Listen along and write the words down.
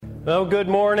Oh, good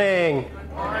morning.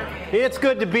 It's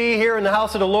good to be here in the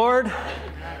house of the Lord.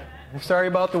 I'm sorry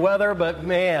about the weather, but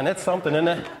man, it's something, isn't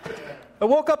it? I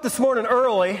woke up this morning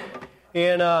early,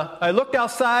 and I looked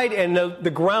outside, and the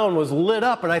ground was lit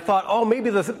up, and I thought, oh, maybe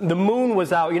the moon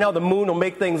was out. You know, the moon will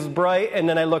make things bright, and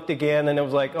then I looked again, and it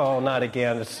was like, oh, not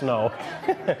again, it's snow.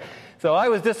 So I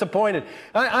was disappointed.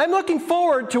 I'm looking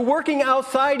forward to working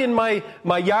outside in my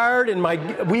yard, and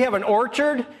we have an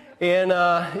orchard. And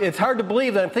it's hard to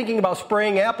believe that I'm thinking about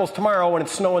spraying apples tomorrow when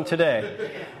it's snowing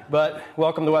today. But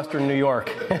welcome to Western New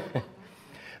York.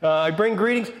 I bring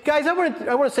greetings. Guys, I want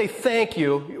to say thank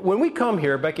you. When we come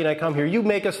here, Becky and I come here, you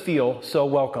make us feel so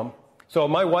welcome. So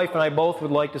my wife and I both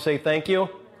would like to say thank you.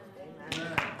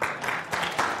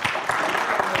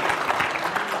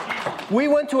 We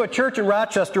went to a church in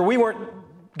Rochester. We weren't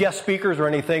guest speakers or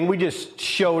anything. We just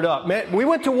showed up. We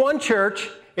went to one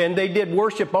church, and they did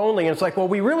worship only. And it's like, well,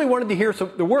 we really wanted to hear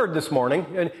the word this morning.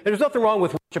 And there's nothing wrong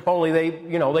with worship only.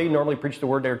 They normally preach the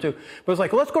word there too. But it's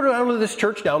like, well, let's go down to this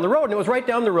church down the road. And it was right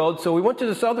down the road. So we went to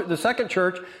the second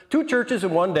church, 2 churches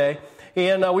in one day.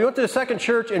 And we went to the second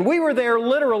church, and we were there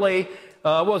literally,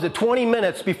 20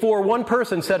 minutes before one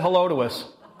person said hello to us.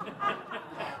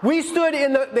 We stood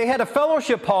they had a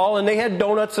fellowship hall, and they had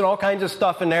donuts and all kinds of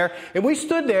stuff in there. And we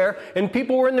stood there, and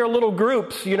people were in their little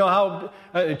groups. You know how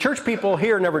church people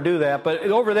here never do that, but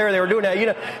over there they were doing that. You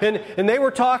know, and they were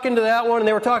talking to that one, and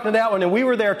they were talking to that one, and we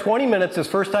were there 20 minutes as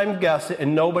first-time guests,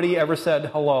 and nobody ever said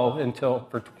hello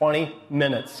for 20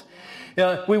 minutes.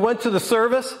 We went to the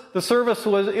service. The service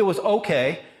was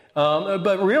okay.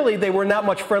 But really, they were not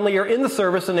much friendlier in the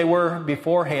service than they were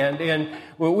beforehand. And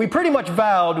we pretty much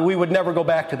vowed we would never go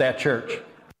back to that church.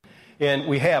 And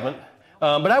we haven't.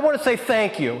 But I want to say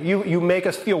thank you. You make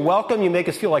us feel welcome. You make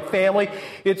us feel like family.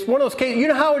 It's one of those cases, you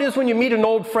know how it is when you meet an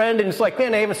old friend and it's like,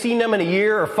 man, I haven't seen them in a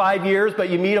year or 5 years, but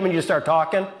you meet them and you just start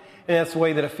talking. And that's the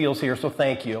way that it feels here. So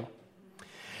thank you.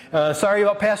 Sorry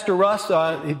about Pastor Russ.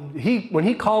 When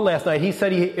he called last night, he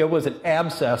said it was an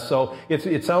abscess, so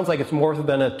it sounds like it's more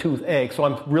than a toothache. So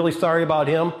I'm really sorry about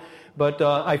him, but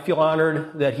I feel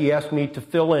honored that he asked me to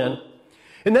fill in.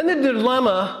 And then the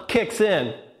dilemma kicks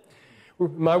in.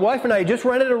 My wife and I just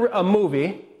rented a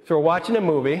movie, so we're watching a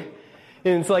movie,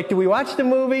 and it's like, do we watch the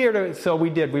movie? So we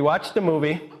did. We watched the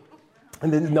movie.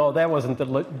 And then, no, that wasn't the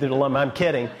dilemma. I'm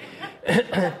kidding.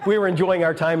 We were enjoying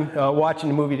our time watching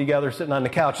the movie together, sitting on the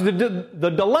couch.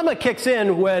 The dilemma kicks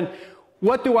in when,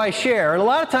 what do I share? And a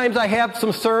lot of times I have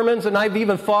some sermons, and I've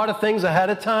even thought of things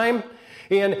ahead of time.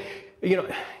 And,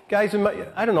 guys,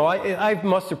 I don't know, I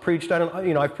must have preached,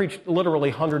 I've preached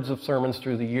literally hundreds of sermons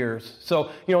through the years.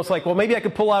 So, it's like, well, maybe I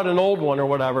could pull out an old one or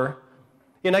whatever.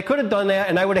 And I could have done that,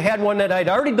 and I would have had one that I'd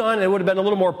already done, and it would have been a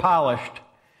little more polished.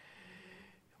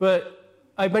 But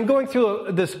I've been going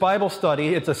through this Bible study.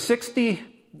 It's there's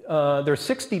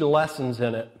 60 lessons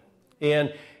in it.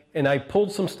 And I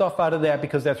pulled some stuff out of that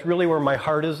because that's really where my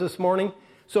heart is this morning.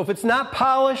 So if it's not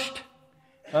polished,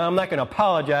 I'm not going to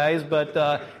apologize, but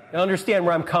understand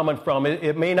where I'm coming from.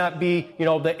 It may not be,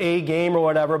 the A game or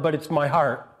whatever, but it's my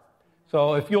heart.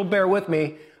 So if you'll bear with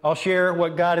me, I'll share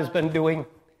what God has been doing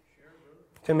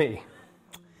to me.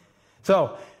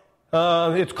 So,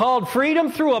 it's called Freedom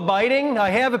Through Abiding. I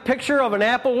have a picture of an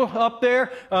apple up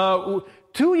there.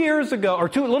 2 years ago, a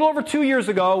little over 2 years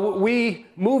ago, we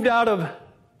moved out of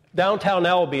downtown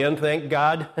Albion, thank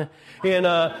God.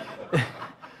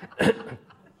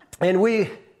 And we,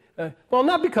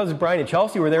 not because Brian and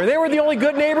Chelsea were there. They were the only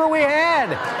good neighbor we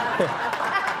had.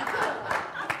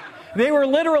 They were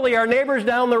literally our neighbors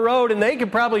down the road, and they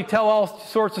could probably tell all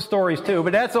sorts of stories too,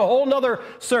 but that's a whole nother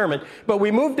sermon. But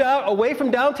we moved out away from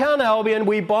downtown Albion.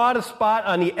 We bought a spot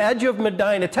on the edge of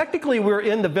Medina. Technically, we're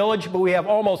in the village, but we have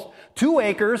almost 2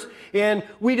 acres, and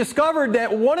we discovered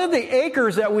that one of the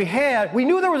acres that we had, we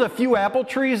knew there was a few apple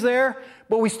trees there,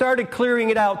 but we started clearing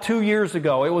it out 2 years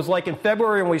ago. It was like in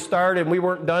February when we started, and we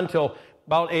weren't done till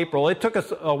about April. It took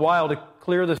us a while to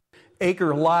clear this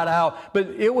acre lot out, but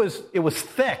it was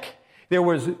thick. There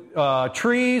was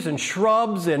trees and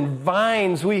shrubs and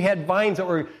vines. We had vines that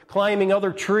were climbing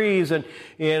other trees, and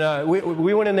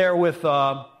we went in there with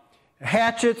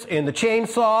hatchets and the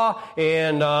chainsaw,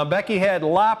 and Becky had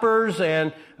loppers,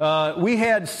 and we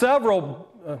had several,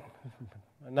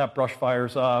 not brush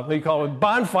fires, what do you call it,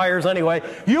 bonfires anyway,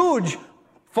 huge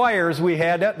fires we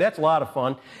had. That's a lot of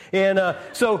fun. And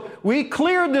so we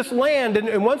cleared this land,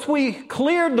 and once we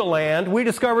cleared the land, we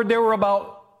discovered there were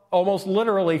about almost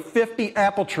literally 50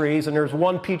 apple trees, and there's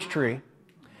 1 peach tree.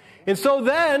 And so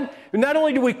then, not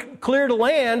only did we clear the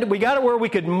land, we got it where we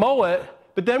could mow it,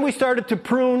 but then we started to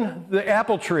prune the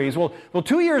apple trees. Well,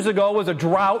 2 years ago was a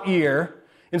drought year,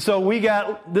 and so we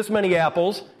got this many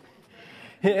apples.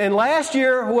 And last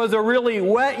year was a really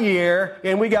wet year,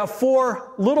 and we got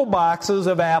 4 little boxes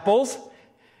of apples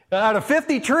out of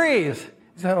 50 trees.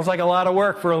 Sounds like a lot of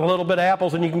work for a little bit of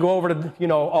apples, and you can go over to,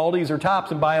 Aldi's or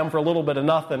Tops and buy them for a little bit of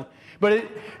nothing. But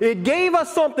it gave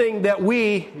us something that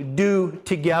we do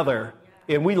together,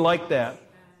 and we like that.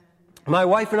 My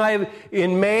wife and I,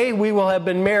 in May, we will have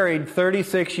been married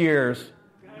 36 years.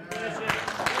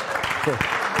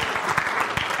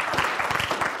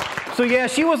 So yeah,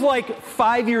 she was like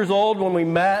 5 years old when we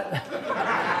met.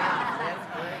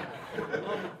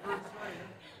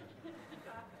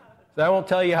 So I won't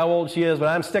tell you how old she is, but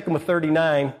I'm sticking with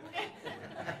 39.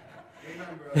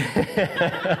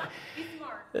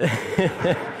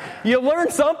 You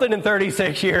learn something in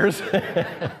 36 years.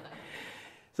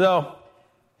 So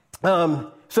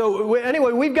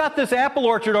anyway, we've got this apple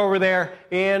orchard over there,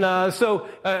 and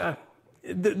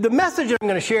the message I'm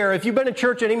going to share, if you've been in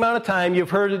church any amount of time,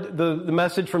 you've heard the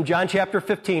message from John chapter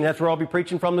 15, that's where I'll be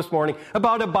preaching from this morning,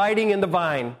 about abiding in the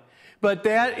vine. But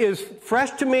that is fresh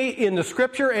to me in the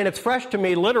Scripture, and it's fresh to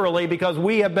me literally because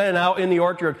we have been out in the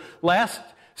orchard. Last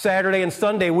Saturday and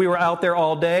Sunday, we were out there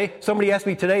all day. Somebody asked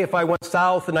me today if I went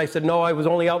south, and I said, no, I was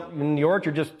only out in the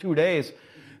orchard just 2 days.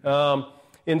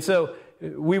 And so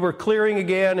we were clearing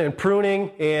again and pruning,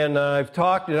 and I've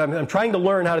talked, and I'm trying to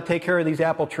learn how to take care of these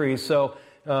apple trees. So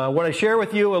when I share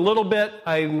with you a little bit,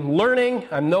 I'm learning.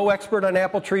 I'm no expert on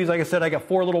apple trees. Like I said, I got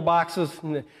 4 little boxes,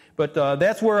 but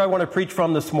that's where I want to preach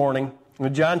from this morning.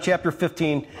 John chapter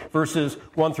 15, verses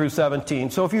 1 through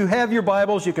 17. So if you have your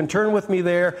Bibles, you can turn with me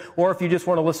there, or if you just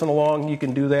want to listen along, you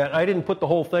can do that. I didn't put the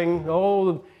whole thing.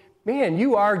 Oh, man,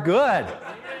 you are good.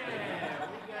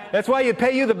 That's why you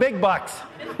pay you the big bucks.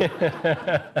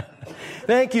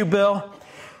 Thank you, Bill.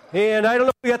 And I don't know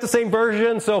if we got the same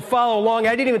version, so follow along.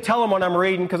 I didn't even tell him when I'm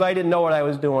reading because I didn't know what I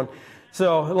was doing.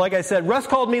 So, like I said, Russ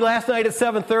called me last night at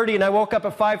 7:30, and I woke up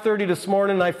at 5:30 this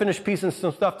morning, and I finished piecing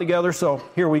some stuff together, so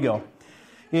here we go.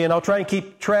 And I'll try and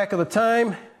keep track of the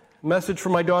time. Message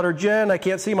from my daughter, Jen. I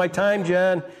can't see my time,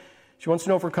 Jen. She wants to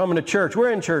know if we're coming to church.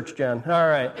 We're in church, Jen. All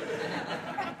right.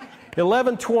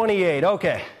 11:28.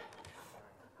 Okay.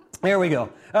 There we go.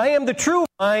 I am the true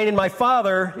vine, and my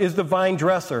Father is the vine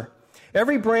dresser.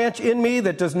 Every branch in me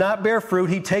that does not bear fruit,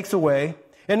 he takes away.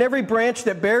 And every branch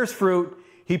that bears fruit,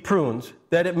 he prunes,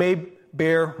 that it may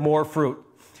bear more fruit.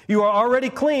 You are already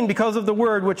clean because of the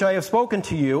word which I have spoken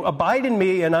to you. Abide in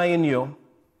me, and I in you.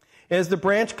 As the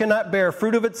branch cannot bear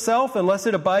fruit of itself unless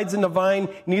it abides in the vine,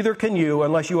 neither can you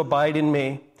unless you abide in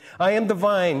me. I am the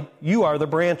vine, you are the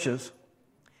branches.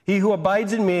 He who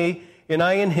abides in me, and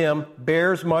I in him,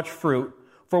 bears much fruit.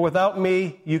 For without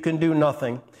me, you can do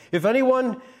nothing. If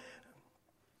anyone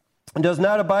does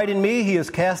not abide in me, he is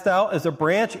cast out as a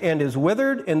branch and is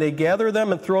withered, and they gather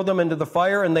them and throw them into the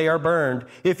fire, and they are burned.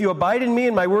 If you abide in me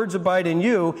and my words abide in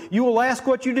you, you will ask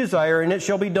what you desire, and it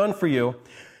shall be done for you.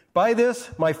 By this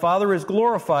my Father is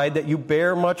glorified, that you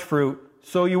bear much fruit,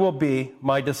 so you will be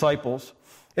my disciples.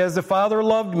 As the Father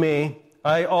loved me,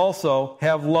 I also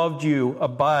have loved you.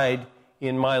 Abide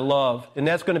in my love. And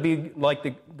that's going to be like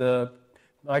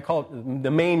I call it the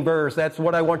main verse. That's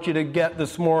what I want you to get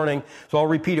this morning. So I'll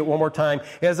repeat it one more time.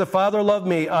 As the Father loved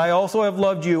me, I also have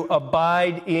loved you.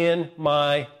 Abide in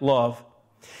my love.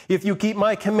 If you keep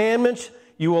my commandments,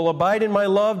 you will abide in my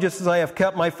love, just as I have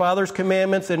kept my Father's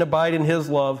commandments and abide in his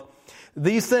love.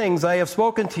 These things I have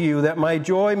spoken to you, that my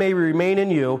joy may remain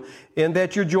in you, and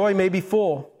that your joy may be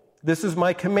full. This is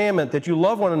my commandment, that you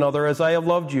love one another as I have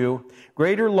loved you.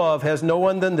 Greater love has no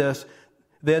one than this,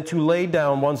 than to lay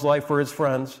down one's life for his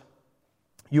friends.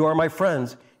 You are my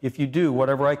friends if you do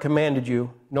whatever I commanded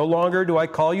you. No longer do I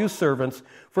call you servants,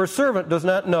 for a servant does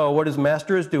not know what his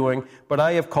master is doing, but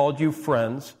I have called you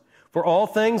friends. For all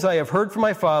things I have heard from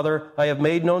my Father, I have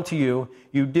made known to you.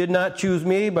 You did not choose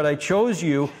me, but I chose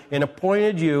you and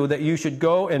appointed you that you should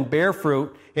go and bear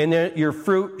fruit, and that your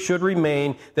fruit should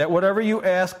remain, that whatever you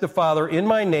ask the Father in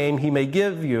my name, he may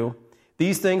give you.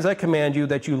 These things I command you,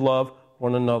 that you love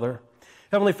one another.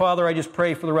 Heavenly Father, I just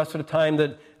pray for the rest of the time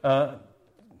that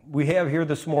we have here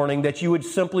this morning, that you would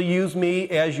simply use me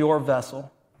as your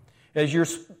vessel, as your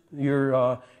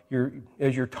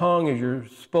tongue, as your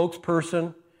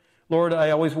spokesperson. Lord, I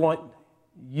always want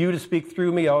you to speak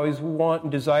through me. I always want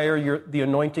and desire the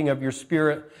anointing of your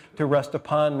Spirit to rest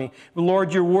upon me.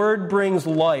 Lord, your word brings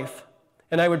life.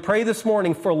 And I would pray this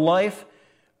morning for life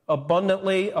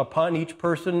abundantly upon each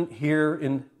person here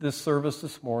in this service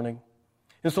this morning.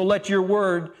 And so let your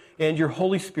word and your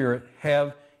Holy Spirit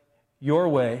have your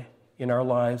way in our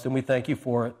lives, and we thank you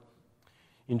for it.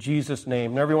 In Jesus'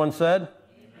 name. And everyone said?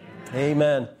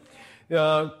 Amen.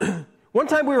 one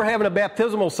time we were having a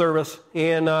baptismal service,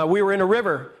 and we were in a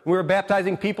river. We were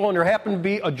baptizing people, and there happened to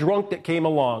be a drunk that came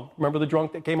along. Remember the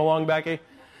drunk that came along, Becky?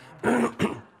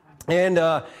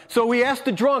 And so we asked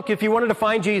the drunk if he wanted to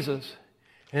find Jesus.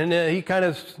 And he kind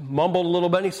of mumbled a little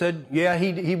bit, and he said, yeah,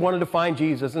 he wanted to find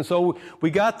Jesus. And so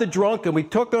we got the drunk, and we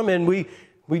took him, and we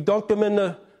dunked him in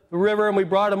the river, and we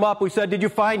brought him up. We said, did you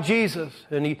find Jesus?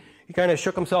 And he kind of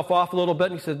shook himself off a little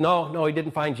bit, and he said, no, he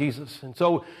didn't find Jesus. And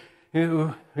so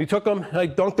we took him, I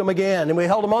dunked him again, and we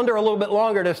held him under a little bit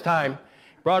longer this time.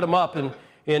 Brought him up, and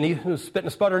he was spitting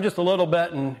and sputtering just a little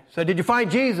bit, and said, did you find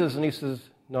Jesus? And he says,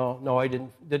 no, I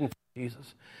didn't find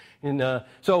Jesus. And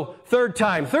so third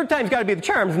time's got to be the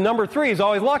charm. Number 3 is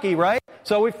always lucky, right?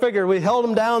 So we figured we held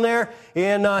him down there,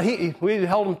 and we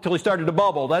held him till he started to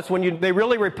bubble. That's when they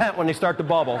really repent when they start to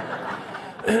bubble.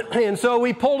 And so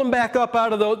we pulled him back up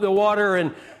out of the water,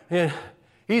 and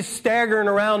he's staggering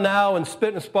around now and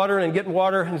spitting and sputtering and getting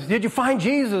water. And says, did you find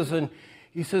Jesus? And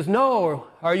he says, no.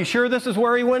 Are you sure this is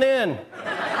where he went in?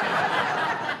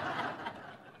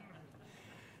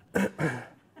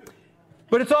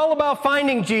 But it's all about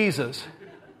finding Jesus.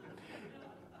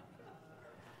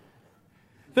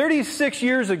 36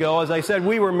 years ago, as I said,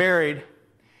 we were married,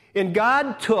 and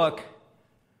God took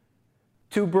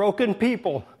 2 broken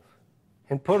people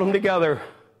and put them together.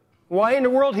 Why in the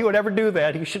world he would ever do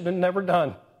that? He should have never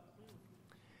done.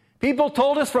 People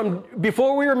told us from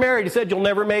before we were married, he said, you'll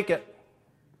never make it.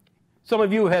 Some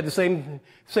of you had the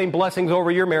same blessings over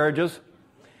your marriages.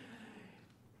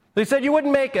 They said you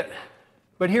wouldn't make it.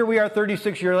 But here we are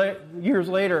 36 years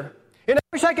later. And I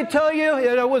wish I could tell you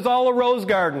it was all a rose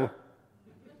garden.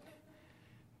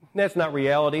 That's not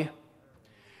reality.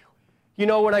 You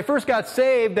know, when I first got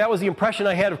saved, that was the impression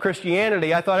I had of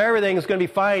Christianity. I thought everything was going to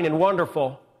be fine and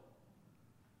wonderful.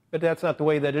 But that's not the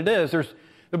way that it is.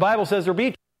 The Bible says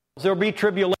there'll be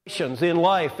tribulations in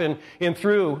life and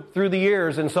through the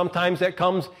years. And sometimes that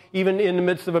comes even in the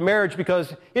midst of a marriage,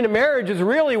 because in a marriage is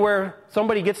really where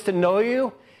somebody gets to know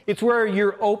you. It's where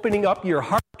you're opening up your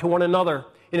heart to one another.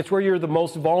 And it's where you're the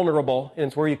most vulnerable. And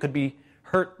it's where you could be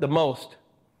hurt the most.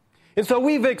 And so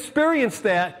we've experienced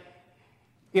that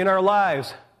in our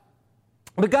lives.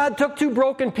 But God took 2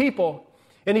 broken people,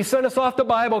 and he sent us off to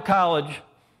Bible college.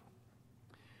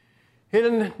 And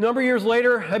a number of years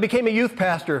later, I became a youth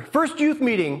pastor. First youth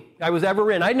meeting I was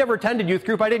ever in. I'd never attended youth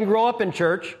group. I didn't grow up in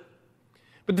church.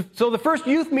 So the first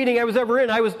youth meeting I was ever in,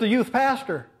 I was the youth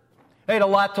pastor. I had a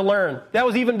lot to learn. That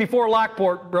was even before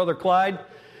Lockport, Brother Clyde.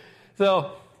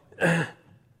 So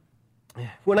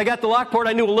when I got to Lockport,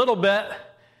 I knew a little bit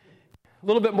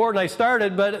more than I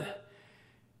started. But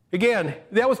again,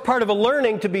 that was part of a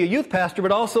learning to be a youth pastor,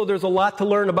 but also there's a lot to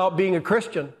learn about being a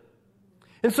Christian.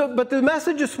 But the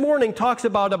message this morning talks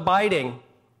about abiding.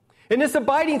 And this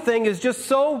abiding thing is just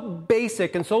so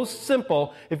basic and so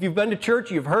simple. If you've been to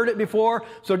church, you've heard it before.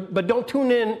 But don't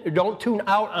tune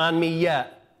out on me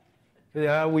yet.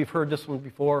 Yeah, we've heard this one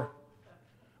before.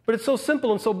 But it's so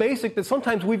simple and so basic that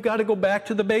sometimes we've got to go back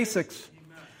to the basics.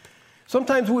 Amen.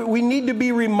 Sometimes we need to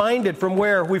be reminded from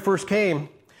where we first came.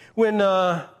 When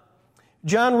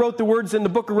John wrote the words in the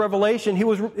book of Revelation,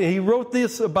 he wrote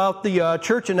this about the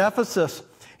church in Ephesus.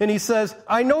 And he says,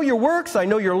 I know your works, I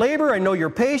know your labor, I know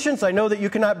your patience, I know that you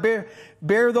cannot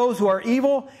bear those who are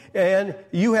evil, and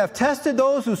you have tested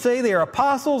those who say they are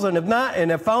apostles and have not, and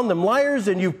have found them liars,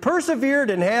 and you've persevered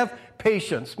and have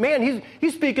patience. Man,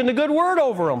 he's speaking the good word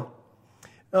over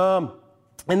them.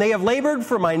 And they have labored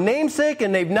for my name's sake,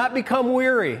 and they've not become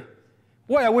weary.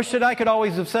 Boy, I wish that I could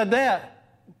always have said that.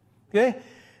 Okay?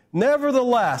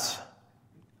 Nevertheless,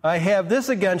 I have this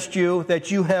against you, that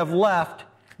you have left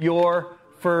your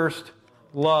first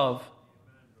love.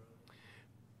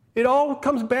 It all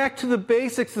comes back to the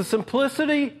basics, the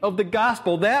simplicity of the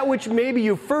gospel, that which maybe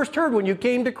you first heard when you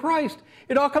came to Christ.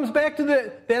 It all comes back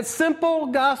to that simple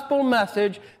gospel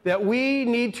message that we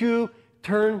need to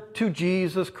turn to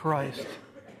Jesus Christ.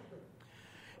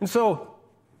 And so,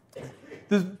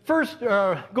 the first,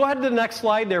 go ahead to the next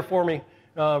slide there for me,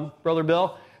 Brother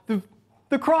Bill.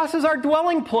 The cross is our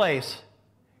dwelling place.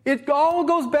 It all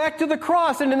goes back to the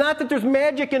cross, and not that there's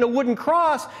magic in a wooden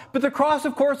cross, but the cross,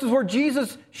 of course, is where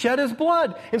Jesus shed his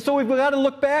blood. And so we've got to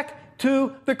look back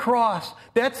to the cross.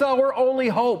 That's our only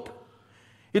hope.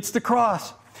 It's the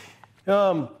cross.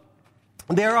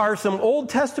 There are some Old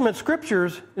Testament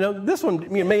scriptures. This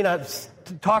one may not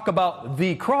talk about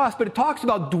the cross, but it talks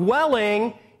about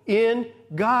dwelling in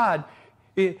God.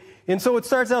 And so it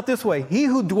starts out this way. He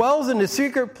who dwells in the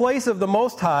secret place of the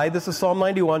Most High, this is Psalm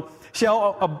 91,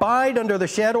 shall abide under the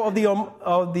shadow of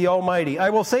the Almighty. I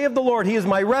will say of the Lord, He is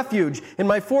my refuge and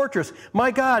my fortress,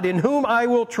 my God, in whom I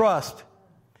will trust.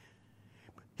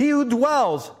 He who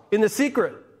dwells in the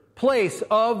secret place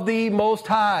of the Most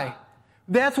High.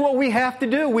 That's what we have to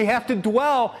do. We have to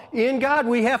dwell in God.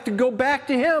 We have to go back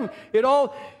to Him.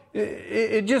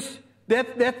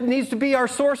 That needs to be our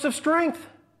source of strength.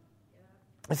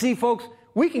 See, folks,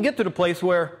 we can get to the place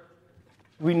where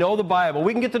we know the Bible.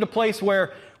 We can get to the place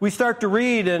where we start to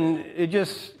read and it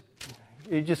just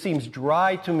seems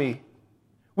dry to me.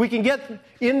 We can get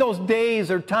in those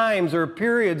days or times or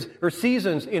periods or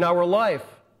seasons in our life.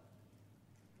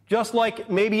 Just like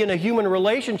maybe in a human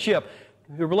relationship,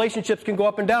 the relationships can go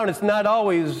up and down. It's not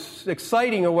always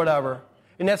exciting or whatever.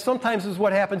 And that sometimes is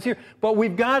what happens here. But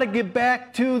we've got to get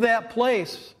back to that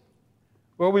place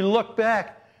where we look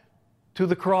back to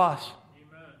the cross.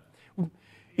 Amen.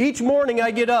 Each morning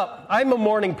I get up. I'm a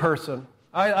morning person.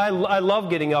 I love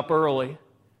getting up early.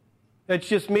 That's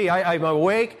just me. I'm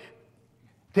awake.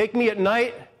 Take me at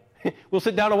night. We'll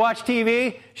sit down and watch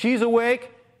TV. She's awake.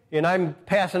 And I'm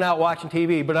passing out watching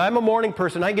TV. But I'm a morning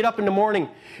person. I get up in the morning.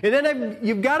 And then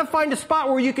you've got to find a spot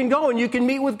where you can go and you can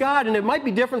meet with God. And it might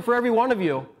be different for every one of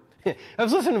you. I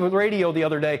was listening to the radio the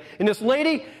other day. And this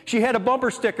lady, she had a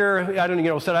bumper sticker.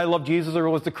 Said, I love Jesus, or it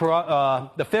was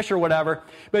the fish or whatever.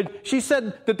 But she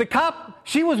said that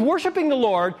she was worshiping the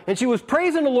Lord. And she was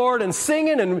praising the Lord and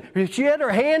singing. And she had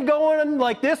her hand going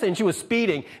like this. And she was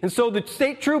speeding. And so the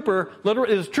state trooper,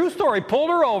 literally, it's a true story, pulled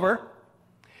her over.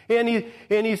 And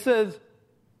he says,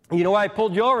 I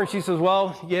pulled you over. And she says,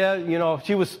 well, yeah,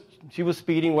 she was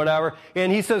speeding, whatever. And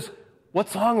he says, what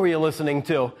song were you listening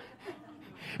to?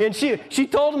 And she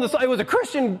told him the song. It was a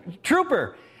Christian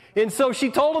trooper. And so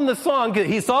she told him the song.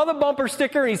 He saw the bumper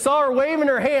sticker. And he saw her waving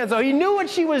her hands. So he knew what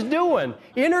she was doing.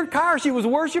 In her car, she was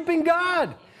worshiping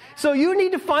God. So you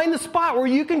need to find the spot where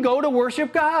you can go to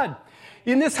worship God.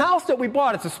 In this house that we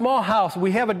bought, it's a small house.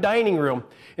 We have a dining room.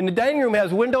 And the dining room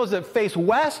has windows that face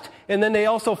west, and then they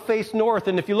also face north.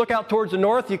 And if you look out towards the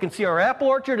north, you can see our apple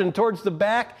orchard, and towards the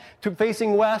back,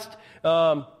 facing west,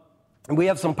 we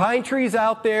have some pine trees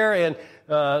out there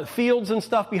and fields and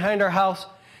stuff behind our house.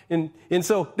 And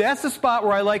so that's the spot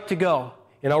where I like to go.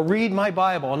 And I'll read my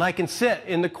Bible, and I can sit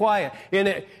in the quiet.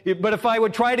 But if I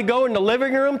would try to go in the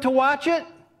living room to watch it,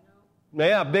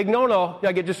 big no-no.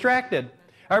 I get distracted.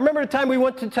 I remember the time we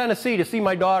went to Tennessee to see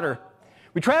my daughter.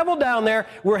 We traveled down there,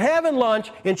 we're having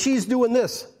lunch, and she's doing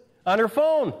this on her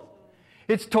phone.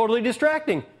 It's totally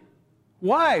distracting.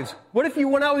 Wives, what if you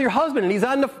went out with your husband and he's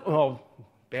on the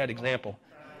bad example.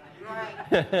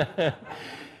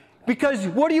 Because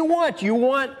what do you want? You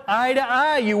want eye to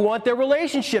eye. You want the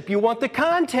relationship. You want the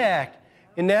contact.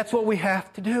 And that's what we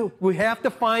have to do. We have to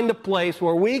find the place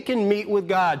where we can meet with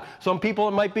God. Some people,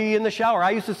 it might be in the shower.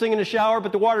 I used to sing in the shower,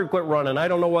 but the water quit running. I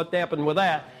don't know what happened with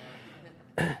that.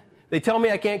 They tell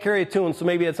me I can't carry a tune, so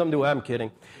maybe it had something to do with it. I'm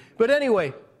kidding. But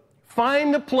anyway,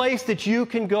 find the place that you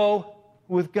can go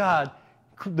with God.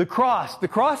 The cross. The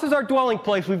cross is our dwelling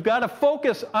place. We've got to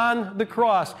focus on the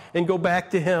cross and go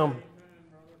back to Him.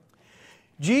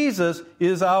 Jesus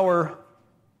is our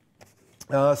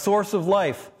source of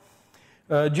life.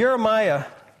 Jeremiah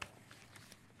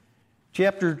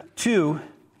chapter 2,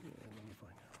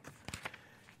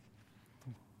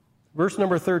 verse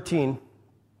number 13.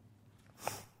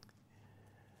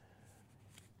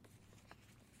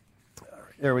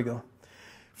 There we go.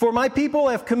 For my people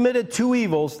have committed two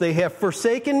evils. They have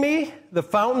forsaken me, the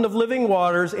fountain of living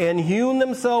waters, and hewn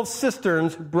themselves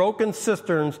cisterns, broken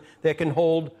cisterns that can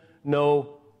hold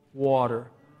no water.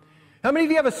 How many of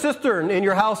you have a cistern in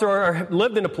your house or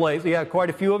lived in a place? Yeah,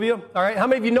 quite a few of you. All right. How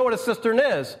many of you know what a cistern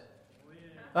is?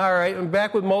 All right. I'm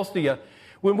back with most of you.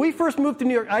 When we first moved to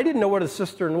New York, I didn't know what a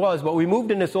cistern was, but we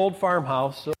moved in this old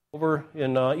farmhouse over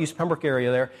in East Pembroke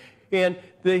area there. And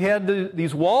they had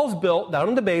these walls built down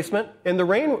in the basement, and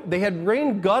they had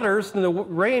rain gutters, and the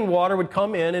rainwater would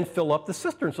come in and fill up the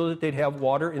cistern so that they'd have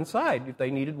water inside if they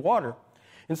needed water.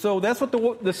 And so that's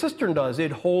what the cistern does.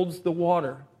 It holds the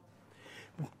water.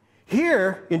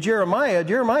 Here in Jeremiah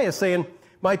is saying,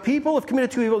 my people have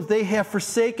committed two evils. They have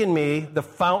forsaken me, the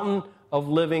fountain of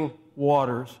living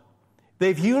waters.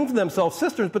 They've hewn for themselves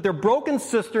cisterns, but they're broken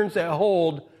cisterns that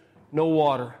hold no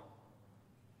water.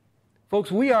 Folks,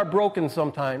 we are broken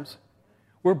sometimes.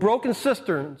 We're broken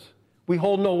cisterns. We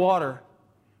hold no water.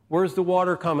 Where's the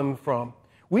water coming from?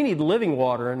 We need living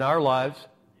water in our lives.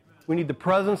 We need the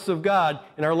presence of God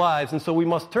in our lives, and so we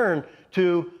must turn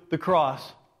to the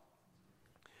cross.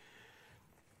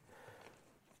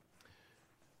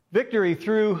 Victory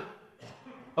through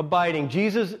abiding.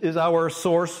 Jesus is our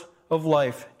source of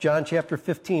life. John chapter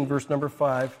 15, verse number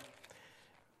 5.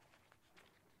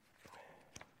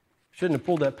 Shouldn't have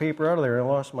pulled that paper out of there. I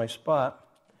lost my spot.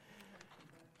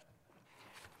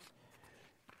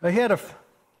 I had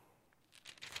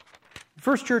The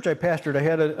first church I pastored, I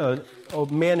had a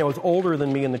man that was older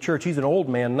than me in the church. He's an old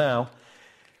man now.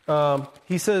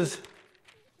 He says,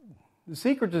 the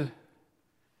secret to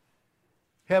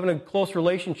having a close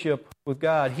relationship with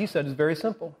God, he said, is very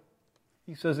simple.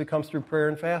 He says it comes through prayer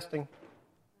and fasting.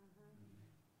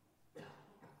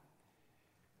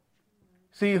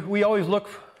 See, we always look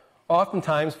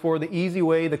oftentimes for the easy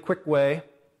way, the quick way,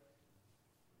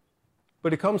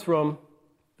 but it comes from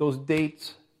those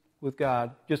dates with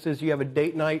God. Just as you have a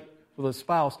date night with a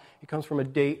spouse, it comes from a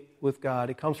date with God.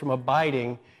 It comes from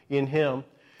abiding in Him.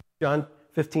 John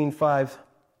 15:5.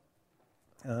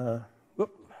 I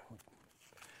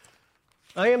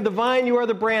am the vine, you are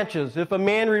the branches. If a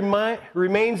man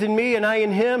remains in me and I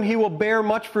in him, he will bear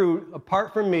much fruit.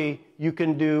 Apart from me, you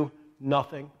can do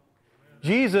nothing.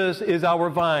 Jesus is our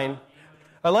vine.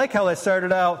 I like how that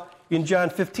started out in John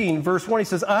 15, verse 1. He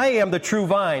says, I am the true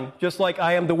vine, just like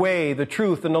I am the way, the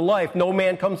truth, and the life. No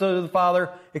man comes unto the Father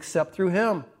except through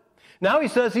him. Now he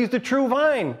says he's the true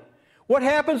vine. What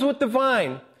happens with the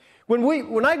vine?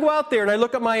 When I go out there and I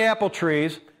look at my apple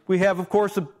trees, we have, of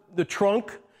course, the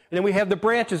trunk, and then we have the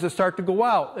branches that start to go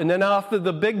out. And then off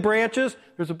the big branches,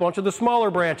 there's a bunch of the smaller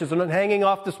branches. And then hanging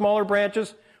off the smaller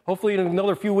branches, hopefully in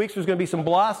another few weeks, there's going to be some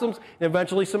blossoms and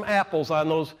eventually some apples on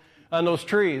those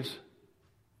trees.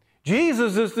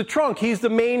 Jesus is the trunk. He's the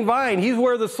main vine. He's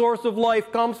where the source of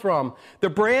life comes from. The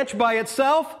branch by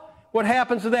itself, what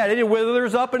happens to that? It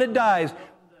withers up and it dies.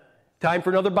 Time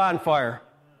for another bonfire.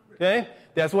 Okay?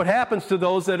 That's what happens to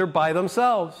those that are by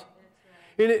themselves.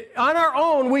 On our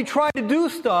own, we try to do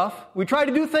stuff. We try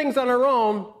to do things on our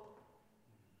own,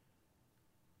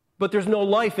 but there's no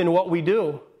life in what we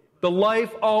do. The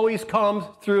life always comes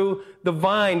through the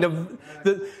vine.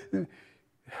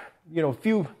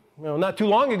 Not too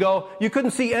long ago, you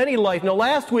couldn't see any life. Now,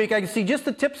 last week, I could see just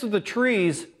the tips of the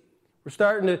trees.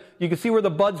 You could see where the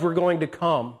buds were going to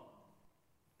come.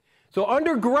 So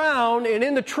underground and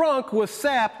in the trunk was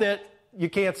sap that you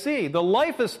can't see. The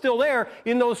life is still there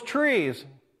in those trees.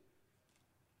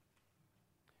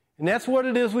 And that's what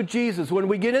it is with Jesus. When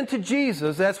we get into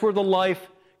Jesus, that's where the life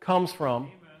comes from.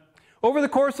 Amen. Over the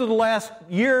course of the last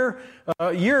year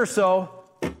or so,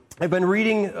 I've been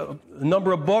reading a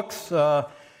number of books.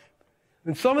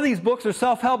 And some of these books are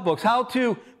self-help books. How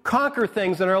to conquer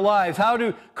things in our lives. How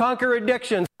to conquer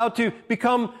addictions. How to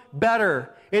become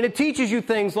better. And it teaches you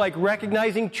things like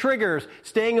recognizing triggers,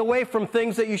 staying away from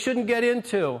things that you shouldn't get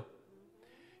into,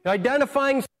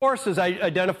 identifying sources,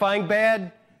 identifying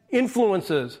bad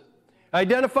influences,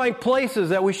 identifying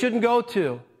places that we shouldn't go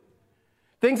to,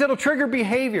 things that will trigger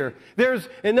behavior.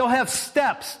 And they'll have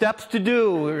steps to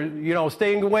do, or,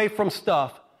 staying away from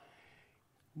stuff.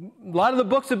 A lot of the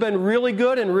books have been really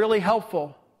good and really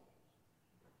helpful.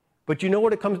 But you know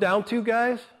what it comes down to,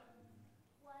 guys?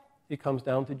 What? It comes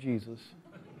down to Jesus.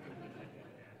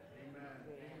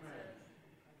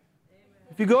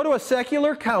 If you go to a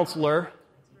secular counselor,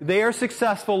 they are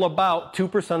successful about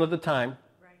 2% of the time.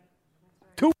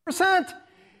 2%!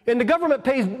 And the government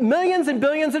pays millions and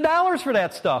billions of dollars for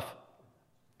that stuff.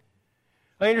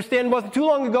 I understand it wasn't too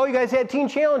long ago you guys had Teen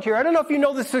Challenge here. I don't know if you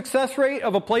know the success rate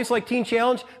of a place like Teen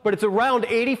Challenge, but it's around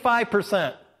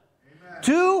 85%.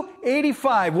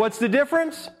 285. What's the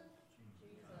difference?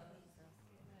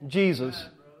 Jesus.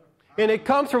 And it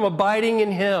comes from abiding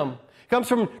in Him. It comes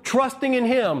from trusting in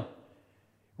Him.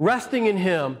 Resting in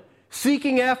Him,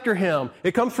 seeking after Him.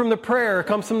 It comes from the prayer. It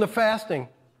comes from the fasting.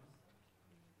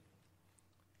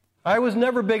 I was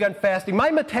never big on fasting.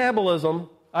 My metabolism,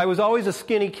 I was always a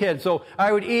skinny kid, so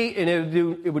I would eat and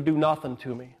it would do nothing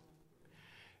to me.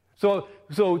 So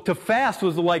to fast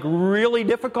was like really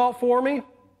difficult for me.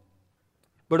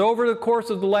 But over the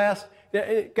course of the last,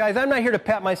 guys, I'm not here to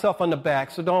pat myself on the back,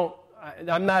 so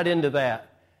I'm not into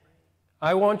that.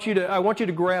 I want you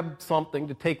to grab something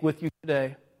to take with you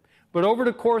today. But over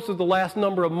the course of the last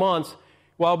number of months,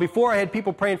 while before I had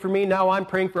people praying for me, now I'm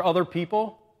praying for other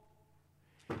people.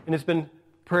 And it's been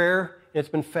prayer, and it's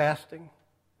been fasting.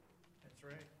 That's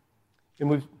right. And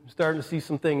we've started to see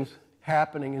some things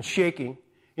happening and shaking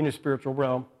in the spiritual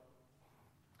realm.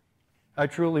 I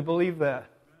truly believe that.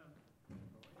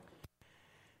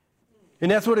 And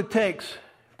that's what it takes,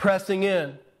 pressing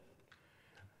in.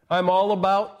 I'm all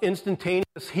about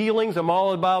instantaneous healings. I'm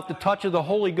all about the touch of the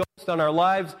Holy Ghost on our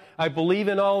lives. I believe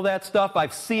in all that stuff.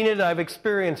 I've seen it. I've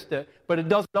experienced it. But it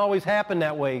doesn't always happen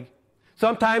that way.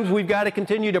 Sometimes we've got to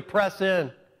continue to press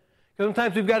in.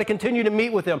 Sometimes we've got to continue to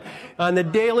meet with Him on a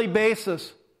daily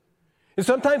basis. And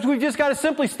sometimes we've just got to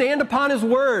simply stand upon His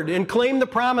Word and claim the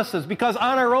promises. Because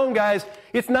on our own, guys,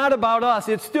 it's not about us.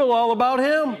 It's still all about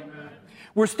Him. Amen.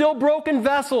 We're still broken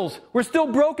vessels. We're still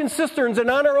broken cisterns. And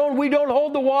on our own, we don't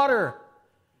hold the water.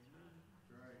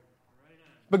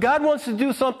 But God wants to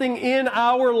do something in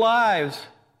our lives.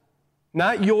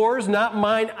 Not yours, not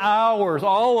mine, ours,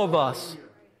 all of us.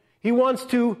 He wants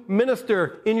to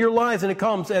minister in your lives, and it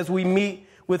comes as we meet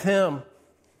with Him.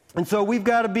 And so we've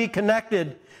got to be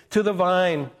connected to the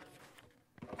vine.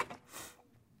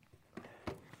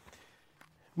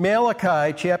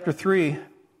 Malachi chapter 3,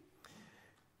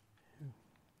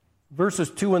 verses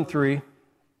 2 and 3.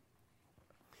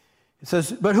 It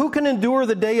says, "But who can endure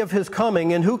the day of His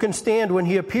coming, and who can stand when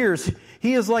He appears?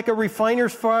 He is like a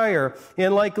refiner's fire,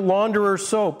 and like launderer's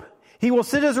soap. He will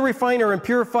sit as a refiner and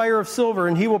purifier of silver,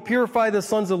 and He will purify the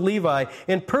sons of Levi,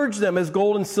 and purge them as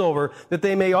gold and silver, that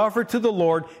they may offer to the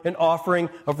Lord an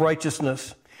offering of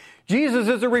righteousness." Jesus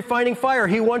is a refining fire.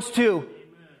 He wants to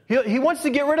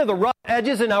get rid of the rough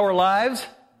edges in our lives.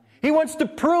 He wants to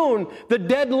prune the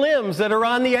dead limbs that are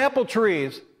on the apple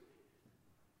trees.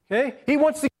 Okay? He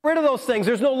wants to get rid of those things.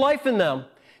 There's no life in them.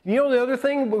 You know the other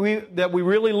thing that we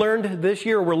really learned this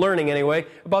year, we're learning anyway,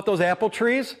 about those apple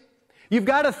trees? You've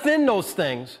got to thin those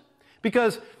things.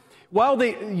 Because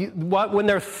when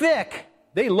they're thick,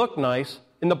 they look nice,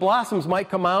 and the blossoms might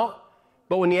come out,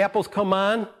 but when the apples come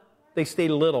on, they stay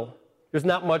little. There's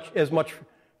not as much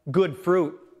good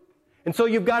fruit. And so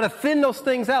you've got to thin those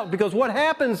things out, because what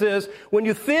happens is when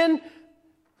you thin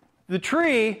the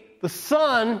tree, the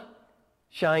sun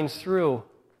shines through.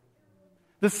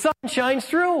 The sun shines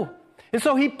through. And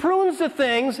so He prunes the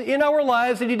things in our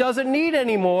lives that He doesn't need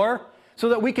anymore so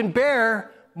that we can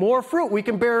bear more fruit. We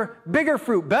can bear bigger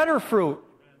fruit, better fruit.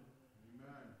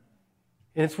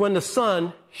 And it's when the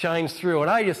sun shines through.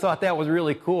 And I just thought that was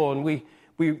really cool. And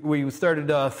we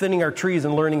started thinning our trees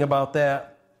and learning about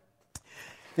that.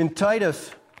 In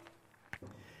Titus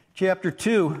chapter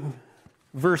 2,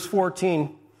 verse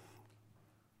 14,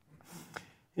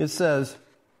 it says,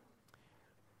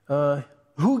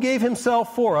 "Who gave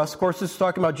Himself for us," of course this is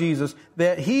talking about Jesus,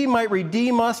 "that He might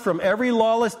redeem us from every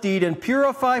lawless deed and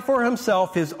purify for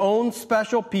Himself His own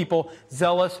special people,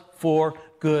 zealous for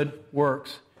good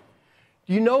works."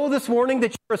 Do you know this morning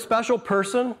that you're a special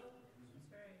person?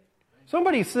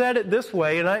 Somebody said it this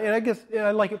way, and I guess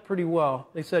I like it pretty well.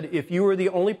 They said, if you were the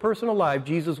only person alive,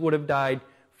 Jesus would have died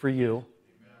for you.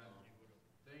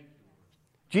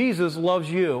 Jesus loves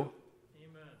you.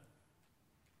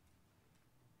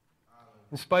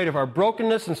 In spite of our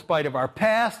brokenness, in spite of our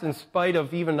past, in spite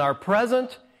of even our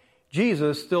present,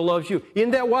 Jesus still loves you.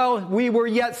 In that while we were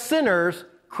yet sinners,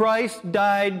 Christ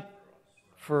died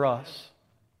for us,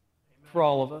 for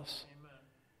all of us.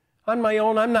 On my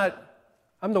own,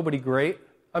 I'm nobody great.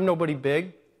 I'm nobody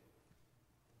big.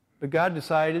 But God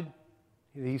decided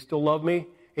He still loved me,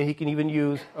 and He can even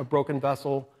use a broken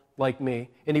vessel like me.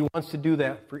 And He wants to do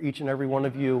that for each and every one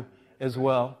of you as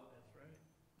well.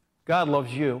 God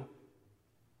loves you.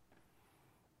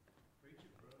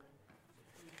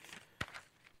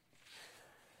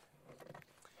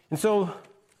 And so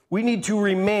we need to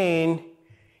remain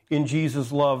in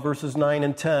Jesus' love, verses 9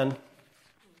 and 10.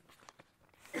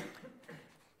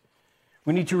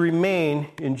 We need to remain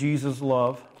in Jesus'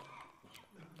 love.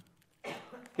 You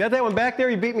got that one back there?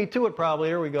 You beat me to it probably.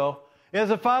 Here we go. As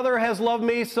the Father has loved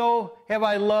me, so have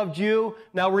I loved you.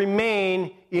 Now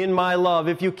remain in my love.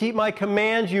 If you keep my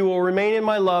commands, you will remain in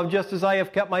my love, just as I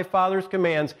have kept my Father's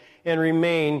commands and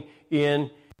remain in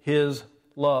His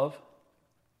love.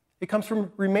 It comes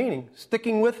from remaining,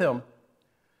 sticking with Him,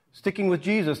 sticking with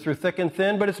Jesus through thick and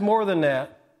thin, but it's more than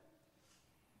that.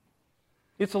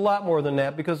 It's a lot more than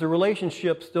that, because the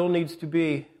relationship still needs to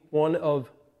be one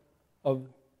of I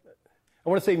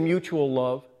want to say mutual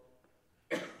love.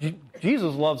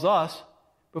 Jesus loves us,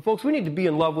 but folks, we need to be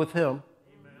in love with Him.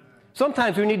 Amen.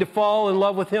 Sometimes we need to fall in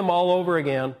love with Him all over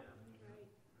again.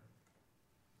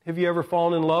 Have you ever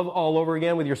fallen in love all over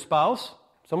again with your spouse?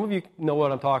 Some of you know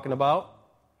what I'm talking about.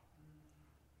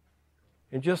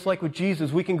 And just like with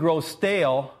Jesus, we can grow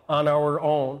stale on our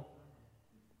own.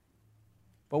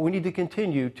 But we need to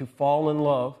continue to fall in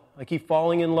love. I keep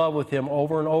falling in love with Him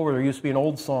over and over. There used to be an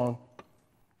old song.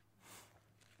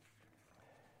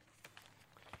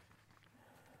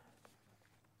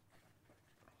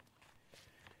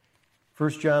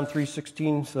 First John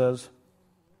 3:16 says,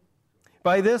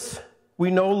 "By this we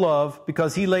know love,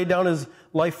 because He laid down His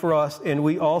life for us, and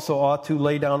we also ought to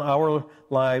lay down our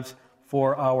lives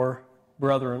for our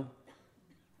brethren."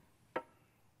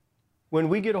 When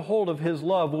we get a hold of His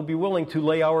love, we'll be willing to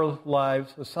lay our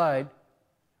lives aside.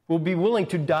 We'll be willing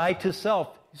to die to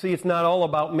self. You see, it's not all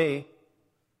about me.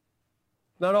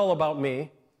 Not all about me.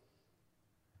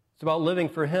 It's about living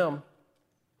for Him.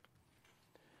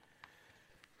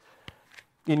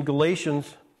 In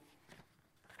Galatians,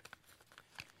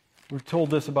 we're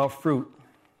told this about fruit.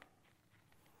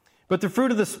 But the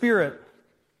fruit of the Spirit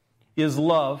is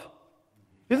love.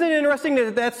 Isn't it interesting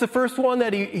that that's the first one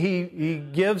that he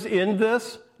gives in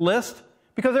this list?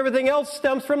 Because everything else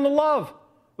stems from the love.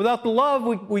 Without the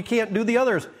love, we can't do the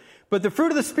others. But the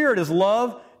fruit of the Spirit is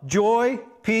love, joy,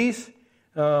 peace,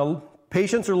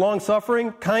 patience or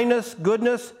long-suffering, kindness,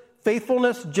 goodness,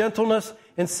 faithfulness, gentleness,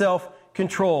 and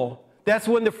self-control. That's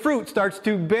when the fruit starts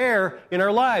to bear in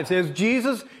our lives. As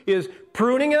Jesus is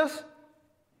pruning us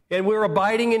and we're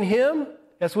abiding in Him,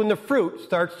 that's when the fruit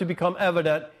starts to become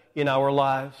evident in our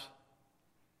lives.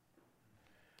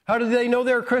 How do they know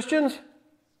they're Christians?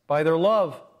 By their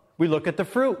love. We look at the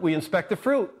fruit. We inspect the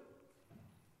fruit.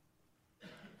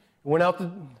 Went out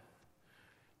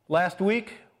last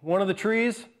week, one of the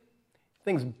trees,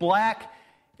 thing's black.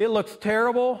 It looks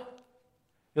terrible.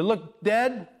 It looked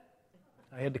dead.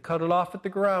 I had to cut it off at the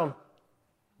ground.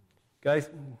 The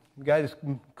guy that's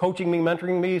coaching me,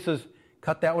 mentoring me, he says,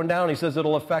 cut that one down. He says,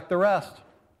 it'll affect the rest.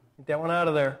 Get that one out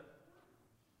of there.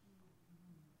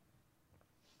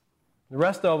 The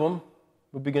rest of them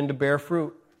will begin to bear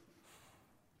fruit.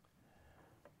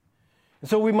 And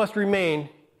so we must remain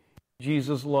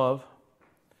Jesus' love.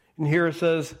 And here it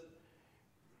says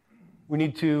we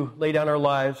need to lay down our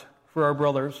lives for our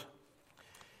brothers.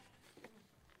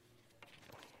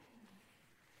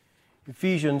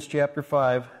 Ephesians chapter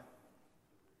 5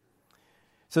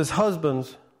 says,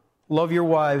 husbands, love your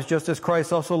wives, just as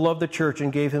Christ also loved the church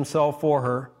and gave himself for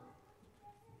her,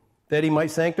 that he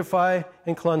might sanctify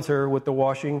and cleanse her with the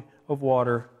washing of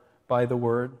water by the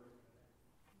word.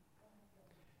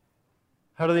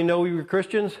 How do they know we were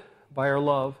Christians? By our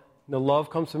love. And the love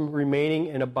comes from remaining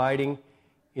and abiding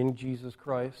in Jesus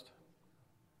Christ.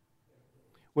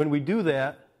 When we do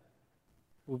that,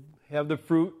 we'll have the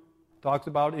fruit talks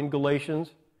about in Galatians,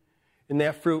 and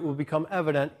that fruit will become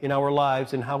evident in our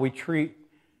lives and how we treat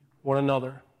one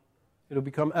another. It'll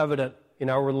become evident in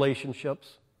our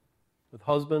relationships with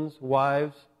husbands,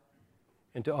 wives,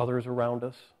 and to others around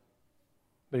us.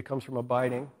 But it comes from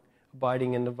abiding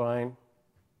in the vine.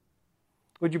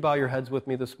 Would you bow your heads with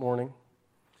me this morning?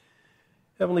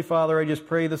 Heavenly Father, I just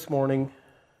pray this morning.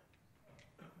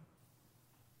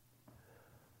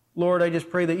 Lord, I just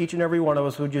pray that each and every one of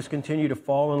us would just continue to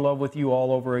fall in love with you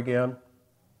all over again.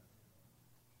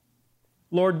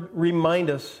 Lord,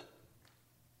 remind us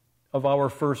of our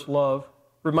first love.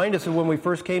 Remind us of when we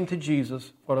first came to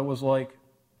Jesus, what it was like.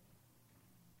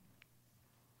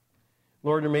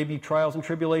 Lord, there may be trials and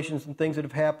tribulations and things that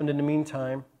have happened in the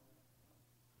meantime.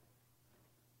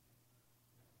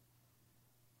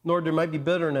 Lord, there might be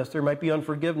bitterness, there might be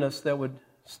unforgiveness that would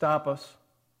stop us,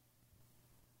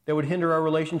 that would hinder our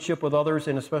relationship with others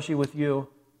and especially with you.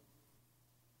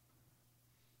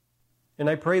 And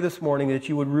I pray this morning that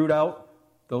you would root out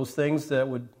those things that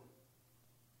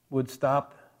would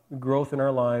stop growth in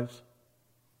our lives.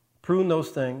 Prune those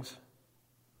things.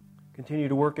 Continue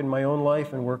to work in my own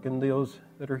life and work in those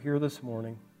that are here this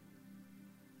morning.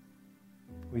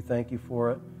 We thank you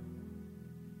for it.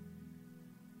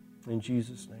 In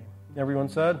Jesus' name. Everyone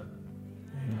said?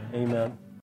 Amen. Amen.